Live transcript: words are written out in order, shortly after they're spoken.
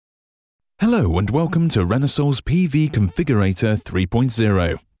Hello and welcome to Renusol PV-Configurator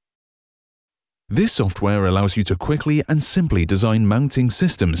 3.0. This software allows you to quickly and simply design mounting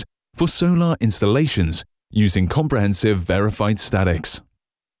systems for solar installations using comprehensive verified statics.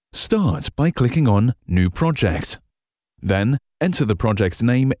 Start by clicking on New Project. Then, enter the project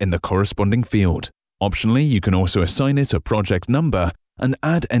name in the corresponding field. Optionally, you can also assign it a project number and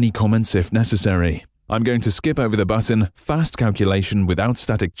add any comments if necessary. I'm going to skip over the button Fast Calculation without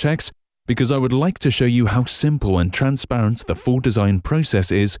static checks because I would like to show you how simple and transparent the full design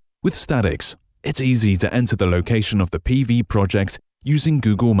process is with statics. It's easy to enter the location of the PV project using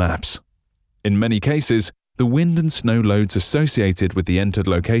Google Maps. In many cases, the wind and snow loads associated with the entered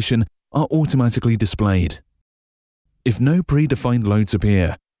location are automatically displayed. If no predefined loads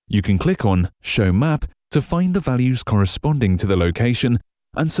appear, you can click on Show Map to find the values corresponding to the location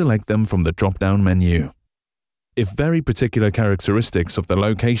and select them from the drop-down menu. If very particular characteristics of the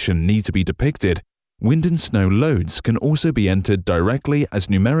location need to be depicted, wind and snow loads can also be entered directly as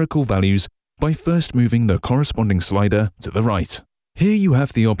numerical values by first moving the corresponding slider to the right. Here you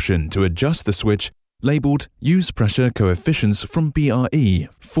have the option to adjust the switch labeled Use Pressure Coefficients from BRE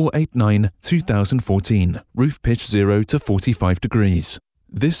 489-2014, roof pitch 0 to 45 degrees.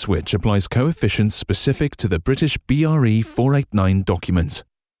 This switch applies coefficients specific to the British BRE 489 document.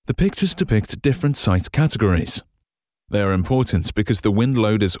 The pictures depict different site categories. They are important because the wind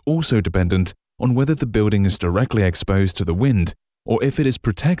load is also dependent on whether the building is directly exposed to the wind or if it is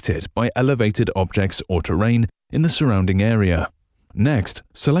protected by elevated objects or terrain in the surrounding area. Next,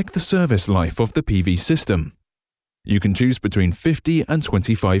 select the service life of the PV system. You can choose between 50 and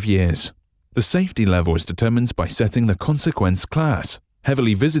 25 years. The safety level is determined by setting the consequence class.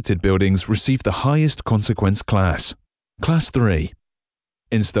 Heavily visited buildings receive the highest consequence class, Class 3.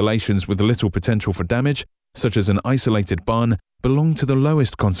 Installations with little potential for damage, such as an isolated barn, belong to the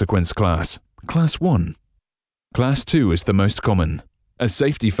lowest consequence class, Class 1. Class 2 is the most common. A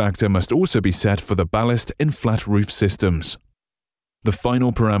safety factor must also be set for the ballast in flat roof systems. The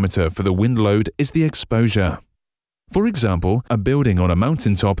final parameter for the wind load is the exposure. For example, a building on a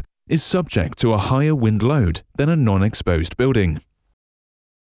mountaintop is subject to a higher wind load than a non-exposed building.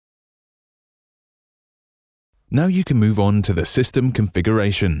 Now you can move on to the system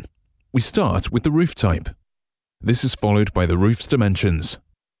configuration. We start with the roof type. This is followed by the roof's dimensions.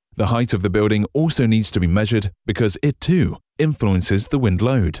 The height of the building also needs to be measured because it too influences the wind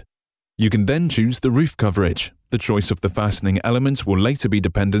load. You can then choose the roof coverage. The choice of the fastening element will later be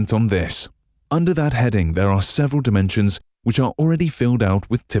dependent on this. Under that heading, there are several dimensions which are already filled out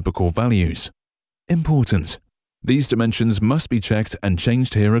with typical values. Important: these dimensions must be checked and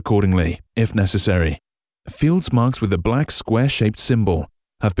changed here accordingly, if necessary. Fields marked with a black square-shaped symbol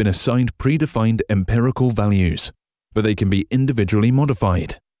have been assigned predefined empirical values, but they can be individually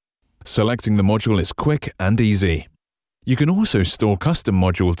modified. Selecting the module is quick and easy. You can also store custom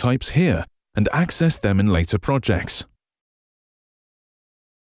module types here and access them in later projects.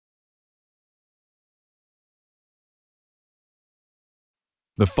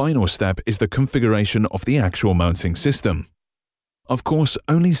 The final step is the configuration of the actual mounting system. Of course,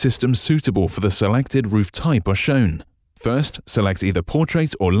 only systems suitable for the selected roof type are shown. First, select either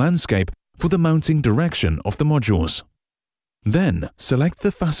portrait or landscape for the mounting direction of the modules. Then, select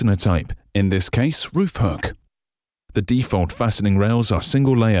the fastener type, in this case, roof hook. The default fastening rails are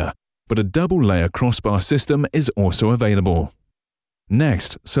single layer, but a double layer crossbar system is also available.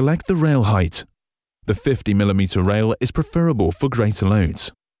 Next, select the rail height. The 50 mm rail is preferable for greater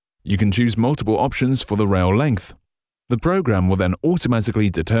loads. You can choose multiple options for the rail length. The program will then automatically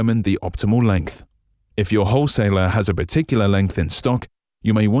determine the optimal length. If your wholesaler has a particular length in stock,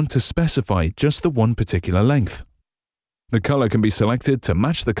 you may want to specify just the one particular length. The color can be selected to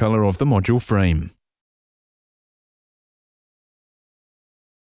match the color of the module frame.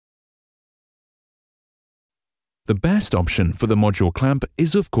 The best option for the module clamp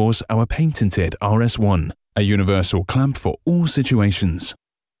is of course our patented RS1, a universal clamp for all situations.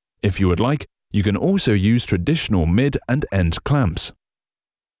 If you would like, you can also use traditional mid and end clamps.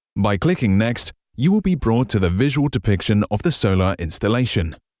 By clicking Next, you will be brought to the visual depiction of the solar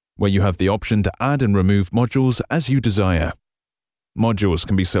installation, where you have the option to add and remove modules as you desire. Modules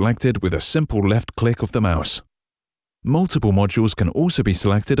can be selected with a simple left click of the mouse. Multiple modules can also be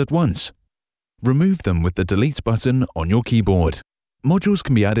selected at once. Remove them with the Delete button on your keyboard. Modules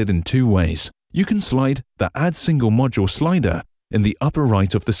can be added in two ways. You can slide the Add Single Module slider in the upper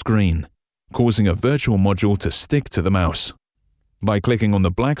right of the screen, causing a virtual module to stick to the mouse. By clicking on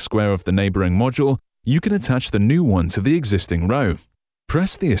the black square of the neighboring module, you can attach the new one to the existing row.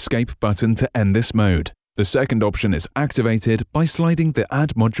 Press the Escape button to end this mode. The second option is activated by sliding the Add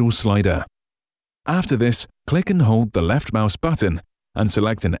Module slider. After this, click and hold the left mouse button and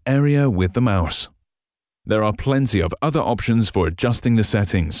select an area with the mouse. There are plenty of other options for adjusting the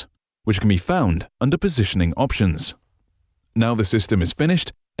settings, which can be found under Positioning Options. Now the system is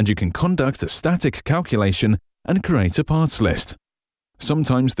finished and you can conduct a static calculation and create a parts list.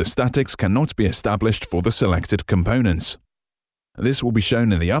 Sometimes the statics cannot be established for the selected components. This will be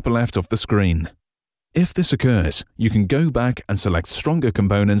shown in the upper left of the screen. If this occurs, you can go back and select stronger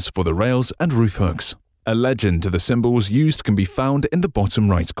components for the rails and roof hooks. A legend to the symbols used can be found in the bottom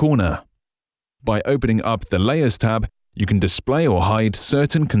right corner. By opening up the Layers tab, you can display or hide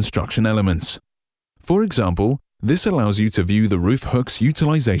certain construction elements. For example, this allows you to view the roof hook's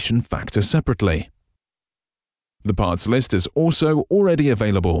utilization factor separately. The parts list is also already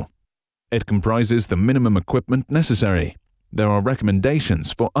available. It comprises the minimum equipment necessary. There are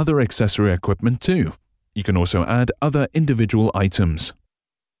recommendations for other accessory equipment too. You can also add other individual items.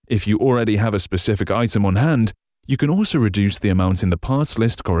 If you already have a specific item on hand, you can also reduce the amount in the parts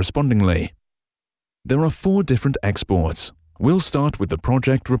list correspondingly. There are 4 different exports. We'll start with the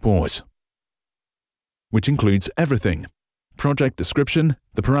project report, which includes everything: project description,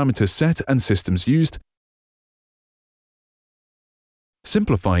 the parameters set and systems used,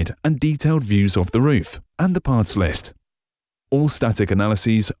 simplified and detailed views of the roof, and the parts list. All static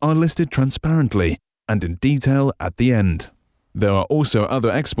analyses are listed transparently and in detail at the end. There are also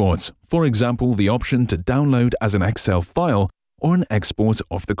other exports, for example the option to download as an Excel file or an export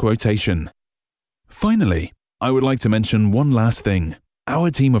of the quotation. Finally, I would like to mention one last thing. Our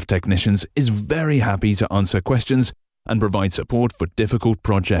team of technicians is very happy to answer questions and provide support for difficult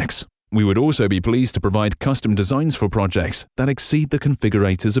projects. We would also be pleased to provide custom designs for projects that exceed the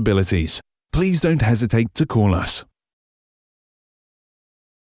configurator's abilities. Please don't hesitate to call us.